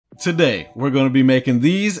Today, we're going to be making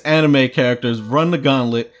these anime characters run the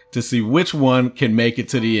gauntlet to see which one can make it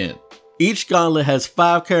to the end. Each gauntlet has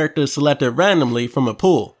 5 characters selected randomly from a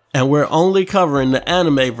pool, and we're only covering the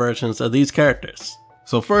anime versions of these characters.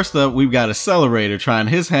 So first up, we've got Accelerator trying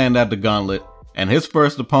his hand at the gauntlet, and his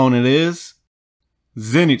first opponent is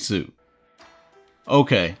Zenitsu.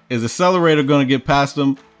 Okay, is Accelerator going to get past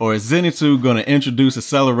him, or is Zenitsu going to introduce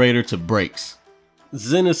Accelerator to breaks?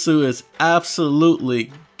 Zenitsu is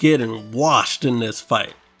absolutely getting washed in this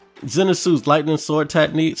fight. Zenitsu's lightning sword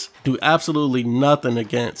techniques do absolutely nothing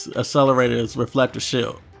against Accelerator's reflective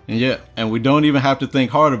shield. Yeah, and we don't even have to think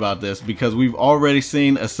hard about this because we've already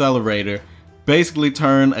seen Accelerator basically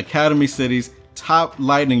turn Academy City's top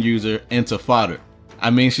lightning user into fodder. I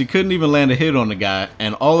mean, she couldn't even land a hit on the guy,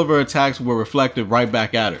 and all of her attacks were reflected right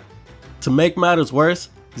back at her. To make matters worse,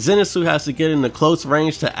 Zenitsu has to get into close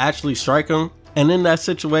range to actually strike him, and in that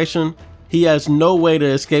situation, he has no way to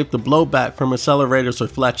escape the blowback from Accelerator's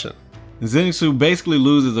reflection. Zenitsu basically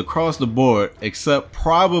loses across the board, except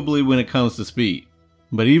probably when it comes to speed.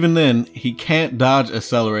 But even then, he can't dodge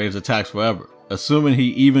Accelerator's attacks forever, assuming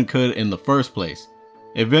he even could in the first place.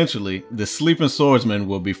 Eventually, the sleeping swordsman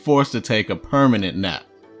will be forced to take a permanent nap.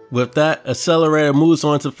 With that, Accelerator moves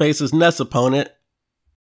on to face his next opponent,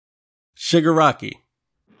 Shigaraki.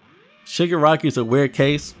 Shigaraki is a weird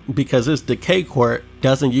case because his decay quirk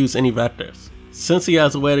doesn't use any vectors. Since he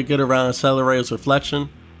has a way to get around Accelerator's reflection,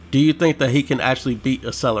 do you think that he can actually beat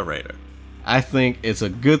Accelerator? I think it's a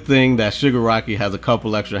good thing that Shigaraki has a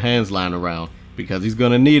couple extra hands lying around because he's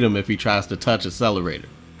going to need them if he tries to touch Accelerator.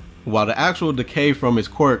 While the actual decay from his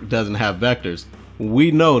quirk doesn't have vectors,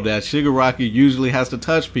 we know that Shigaraki usually has to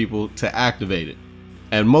touch people to activate it.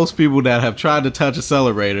 And most people that have tried to touch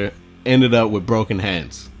Accelerator ended up with broken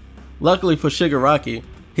hands. Luckily for Shigaraki,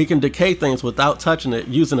 he can decay things without touching it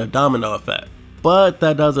using a domino effect. But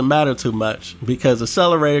that doesn't matter too much because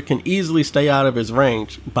Accelerator can easily stay out of his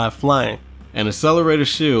range by flying. And Accelerator's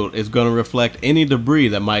shield is going to reflect any debris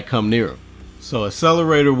that might come near him. So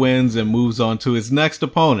Accelerator wins and moves on to his next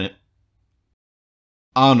opponent,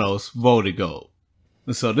 Ano's Voldigoad.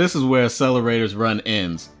 So this is where Accelerator's run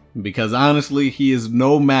ends, because honestly he is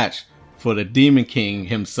no match for the Demon King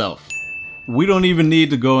himself. We don't even need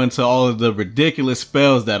to go into all of the ridiculous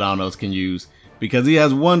spells that Anos can use, because he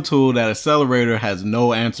has one tool that Accelerator has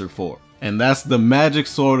no answer for, and that's the Magic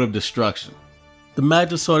Sword of Destruction. The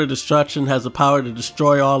Magic Sword of Destruction has the power to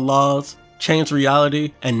destroy all laws, change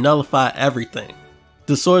reality, and nullify everything.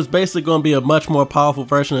 The sword's basically going to be a much more powerful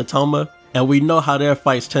version of Toma, and we know how their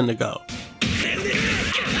fights tend to go.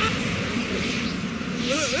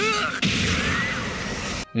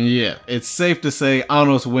 Yeah, it's safe to say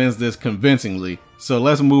Anos wins this convincingly, so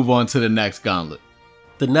let's move on to the next gauntlet.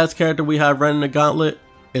 The next character we have running the gauntlet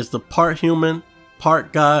is the part human,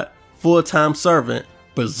 part god, full-time servant,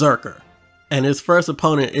 Berserker. And his first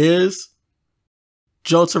opponent is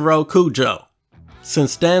Jotaro Kujo.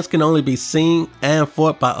 Since stands can only be seen and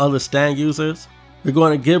fought by other stand users, we're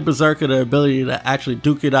going to give Berserker the ability to actually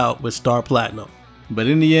duke it out with Star Platinum. But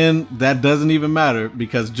in the end, that doesn't even matter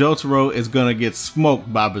because Jotaro is going to get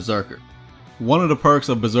smoked by Berserker. One of the perks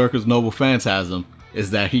of Berserker's Noble Phantasm is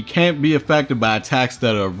that he can't be affected by attacks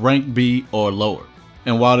that are rank B or lower.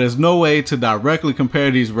 And while there's no way to directly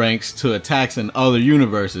compare these ranks to attacks in other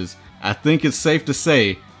universes, I think it's safe to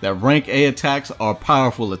say that rank A attacks are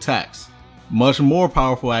powerful attacks. Much more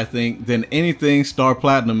powerful, I think, than anything Star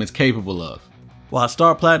Platinum is capable of. While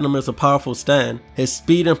Star Platinum is a powerful stand, his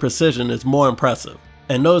speed and precision is more impressive,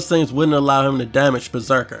 and those things wouldn't allow him to damage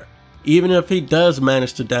Berserker. Even if he does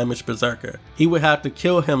manage to damage Berserker, he would have to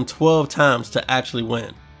kill him 12 times to actually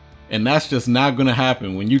win. And that's just not going to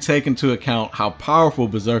happen when you take into account how powerful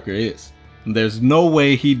Berserker is. There's no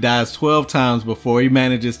way he dies 12 times before he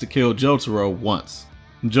manages to kill Jotaro once.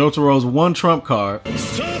 Jotaro's one trump card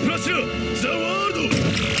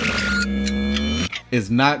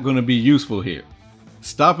is not going to be useful here.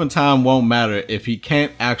 Stopping time won't matter if he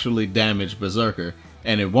can't actually damage Berserker,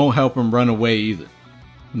 and it won't help him run away either.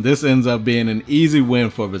 This ends up being an easy win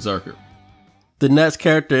for Berserker. The next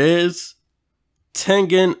character is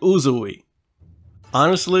Tengen Uzui.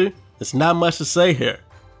 Honestly, there's not much to say here.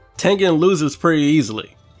 Tengen loses pretty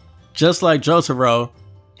easily. Just like Jotaro,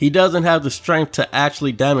 he doesn't have the strength to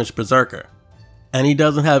actually damage Berserker. And he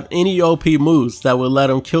doesn't have any OP moves that would let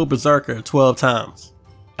him kill Berserker 12 times.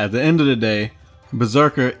 At the end of the day,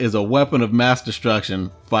 Berserker is a weapon of mass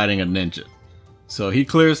destruction fighting a ninja. So he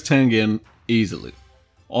clears Tengen easily.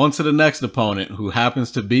 On to the next opponent, who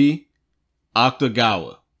happens to be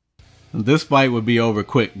Akutagawa. This fight would be over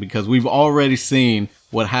quick because we've already seen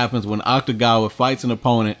what happens when Akutagawa fights an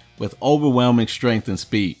opponent with overwhelming strength and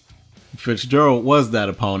speed. Fitzgerald was that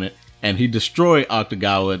opponent, and he destroyed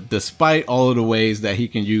Octogawa despite all of the ways that he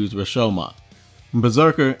can use Rashomon.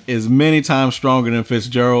 Berserker is many times stronger than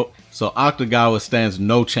Fitzgerald, so Octogawa stands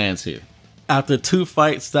no chance here. After 2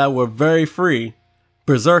 fights that were very free,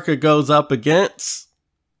 Berserker goes up against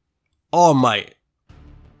All Might.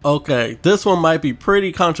 Okay, this one might be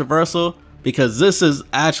pretty controversial because this is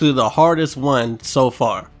actually the hardest one so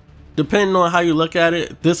far. Depending on how you look at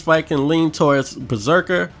it, this fight can lean towards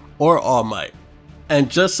Berserker or All Might. And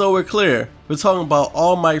just so we're clear, we're talking about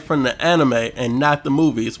All Might from the anime and not the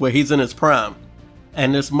movies where he's in his prime.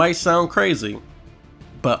 And this might sound crazy,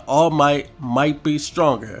 but All might be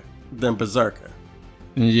stronger than Berserker.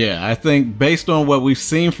 Yeah, I think based on what we've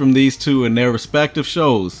seen from these two in their respective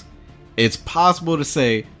shows, it's possible to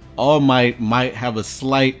say All Might have a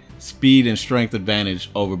slight speed and strength advantage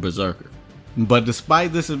over Berserker. But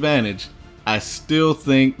despite this advantage, I still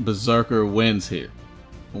think Berserker wins here.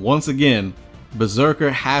 Once again,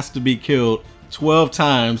 Berserker has to be killed 12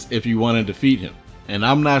 times if you want to defeat him, and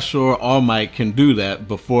I'm not sure All Might can do that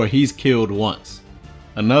before he's killed once.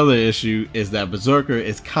 Another issue is that Berserker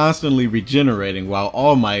is constantly regenerating while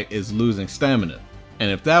All Might is losing stamina,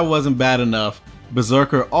 and if that wasn't bad enough,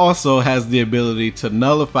 Berserker also has the ability to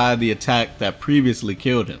nullify the attack that previously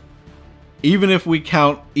killed him. Even if we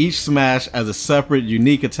count each smash as a separate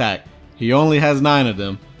unique attack, he only has 9 of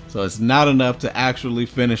them, so it's not enough to actually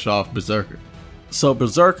finish off Berserker. So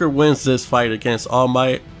Berserker wins this fight against All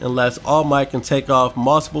Might unless All Might can take off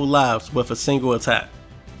multiple lives with a single attack.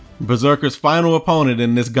 Berserker's final opponent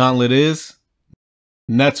in this gauntlet is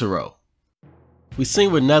Netero. We've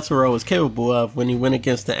seen what Netero is capable of when he went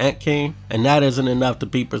against the Ant King, and that isn't enough to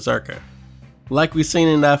beat Berserker. Like we've seen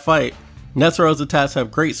in that fight, Netero's attacks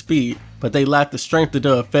have great speed, but they lack the strength to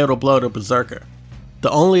do a fatal blow to Berserker.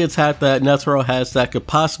 The only attack that Netero has that could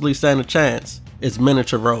possibly stand a chance is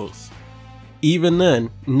Miniature Rose. Even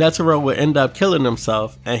then, Netero would end up killing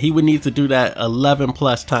himself, and he would need to do that 11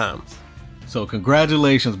 plus times. So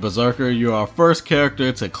congratulations Berserker, you're our first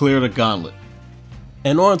character to clear the gauntlet.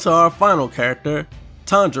 And on to our final character,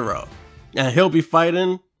 Tanjiro, and he'll be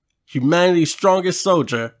fighting humanity's strongest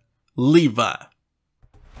soldier, Levi.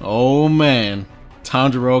 Oh man,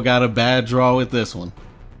 Tanjiro got a bad draw with this one.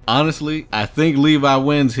 Honestly, I think Levi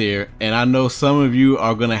wins here, and I know some of you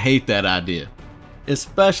are gonna hate that idea.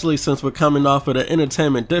 Especially since we're coming off of the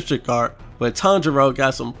Entertainment District arc, where Tanjiro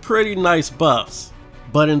got some pretty nice buffs.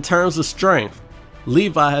 But in terms of strength,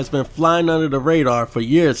 Levi has been flying under the radar for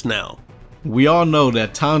years now. We all know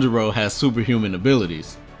that Tanjiro has superhuman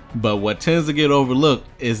abilities, but what tends to get overlooked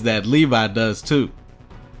is that Levi does too.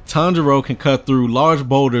 Tanjiro can cut through large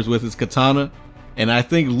boulders with his katana, and I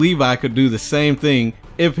think Levi could do the same thing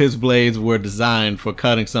if his blades were designed for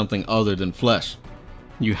cutting something other than flesh.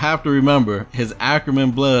 You have to remember, his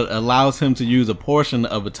Ackerman blood allows him to use a portion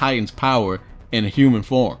of a Titan's power in human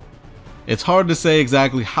form. It's hard to say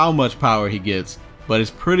exactly how much power he gets, but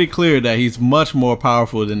it's pretty clear that he's much more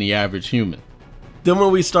powerful than the average human. Then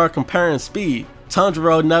when we start comparing speed,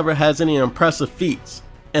 Tanjiro never has any impressive feats,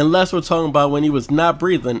 unless we're talking about when he was not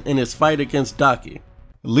breathing in his fight against Daki.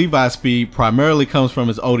 Levi's speed primarily comes from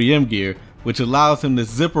his ODM gear, which allows him to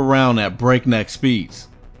zip around at breakneck speeds.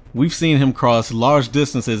 We've seen him cross large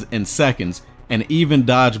distances in seconds and even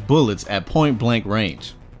dodge bullets at point blank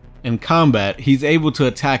range. In combat, he's able to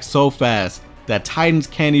attack so fast that Titans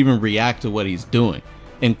can't even react to what he's doing,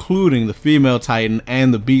 including the female Titan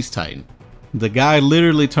and the Beast Titan. The guy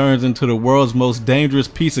literally turns into the world's most dangerous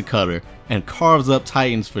pizza cutter and carves up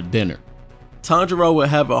Titans for dinner. Tanjiro would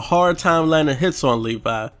have a hard time landing hits on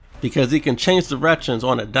Levi because he can change directions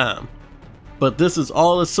on a dime. But this is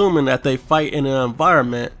all assuming that they fight in an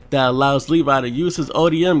environment that allows Levi to use his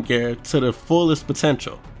ODM gear to the fullest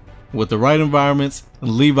potential. With the right environments,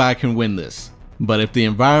 Levi can win this. But if the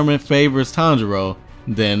environment favors Tanjiro,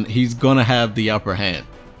 then he's gonna have the upper hand.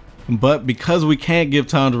 But because we can't give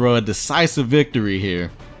Tanjiro a decisive victory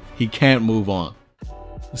here, he can't move on.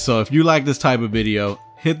 So if you like this type of video,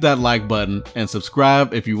 hit that like button and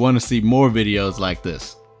subscribe if you want to see more videos like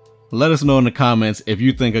this. Let us know in the comments if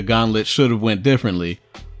you think a gauntlet should have went differently,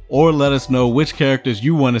 or let us know which characters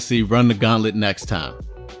you want to see run the gauntlet next time.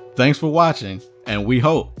 Thanks for watching, and we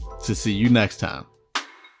hope to see you next time.